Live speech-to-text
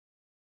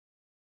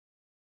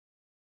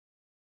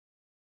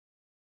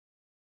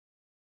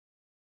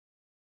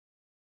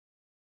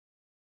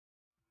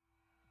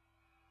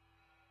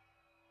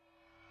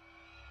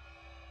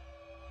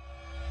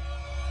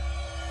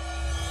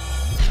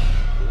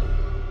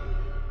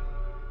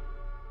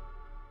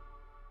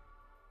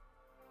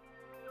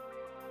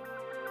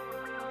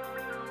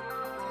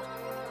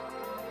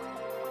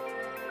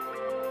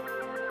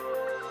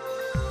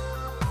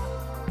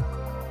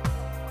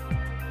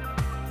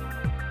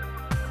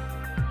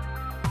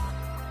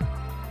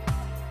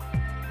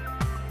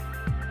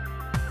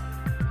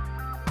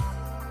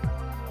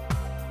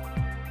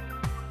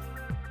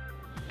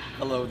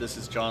Hello, this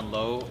is John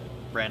Lowe,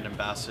 brand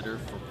ambassador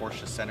for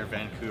Porsche Centre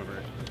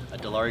Vancouver, a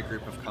Dilawri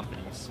group of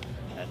companies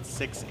at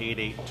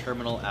 688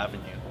 Terminal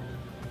Avenue.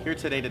 Here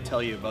today to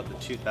tell you about the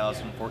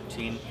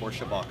 2014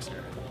 Porsche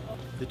Boxster.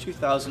 The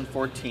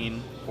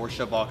 2014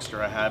 Porsche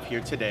Boxster I have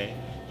here today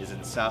is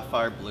in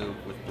sapphire blue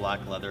with black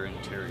leather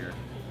interior.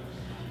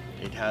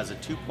 It has a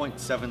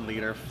 2.7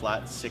 liter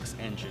flat 6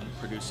 engine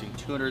producing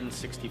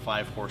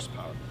 265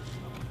 horsepower.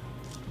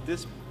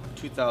 This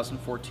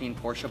 2014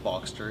 Porsche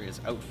Boxster is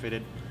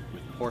outfitted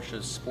with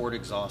Porsche's sport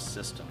exhaust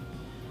system.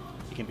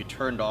 It can be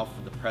turned off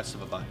with the press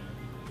of a button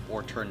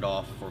or turned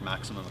off for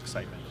maximum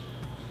excitement.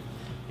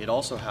 It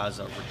also has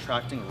a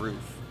retracting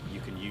roof you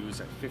can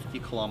use at 50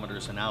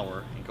 kilometers an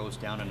hour and goes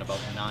down in about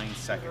 9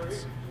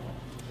 seconds.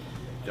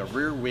 The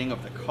rear wing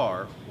of the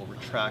car will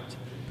retract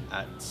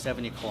at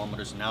 70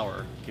 kilometers an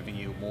hour, giving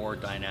you more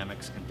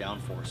dynamics and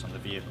downforce on the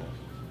vehicle.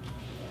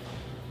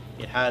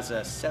 It has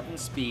a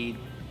 7-speed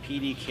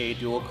PDK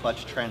dual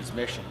clutch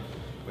transmission,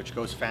 which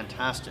goes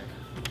fantastic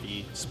with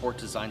the sport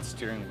design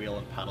steering wheel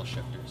and paddle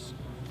shifters.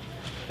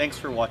 Thanks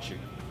for watching.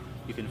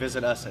 You can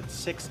visit us at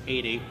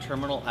 688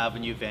 Terminal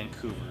Avenue,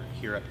 Vancouver,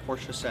 here at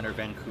Porsche Centre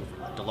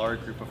Vancouver, a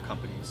Dilawri group of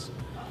companies.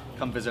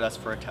 Come visit us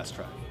for a test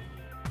drive.